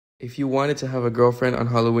If you wanted to have a girlfriend on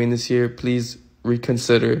Halloween this year, please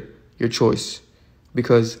reconsider your choice.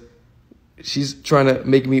 Because she's trying to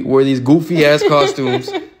make me wear these goofy-ass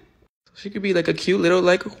costumes. She could be like a cute little,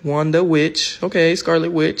 like, Wanda Witch. Okay,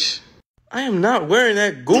 Scarlet Witch. I am not wearing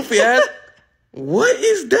that goofy-ass... What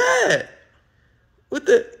is that? What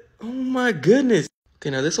the... Oh, my goodness.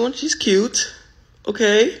 Okay, now this one, she's cute.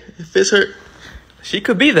 Okay, it fits her... She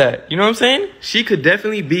could be that. You know what I'm saying? She could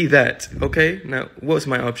definitely be that. Okay? Now, what's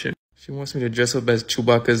my option? She wants me to dress up as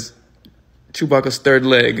Chewbacca's third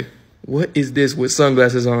leg. What is this with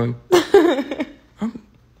sunglasses on?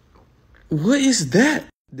 What is that?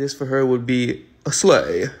 This for her would be a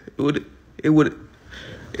sleigh. It would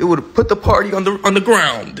put the party on the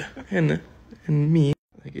ground. And me.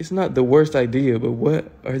 Like, it's not the worst idea, but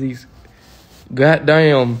what are these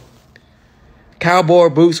goddamn cowboy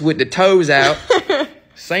boots with the toes out?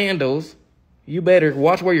 Sandals. You better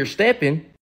watch where you're stepping.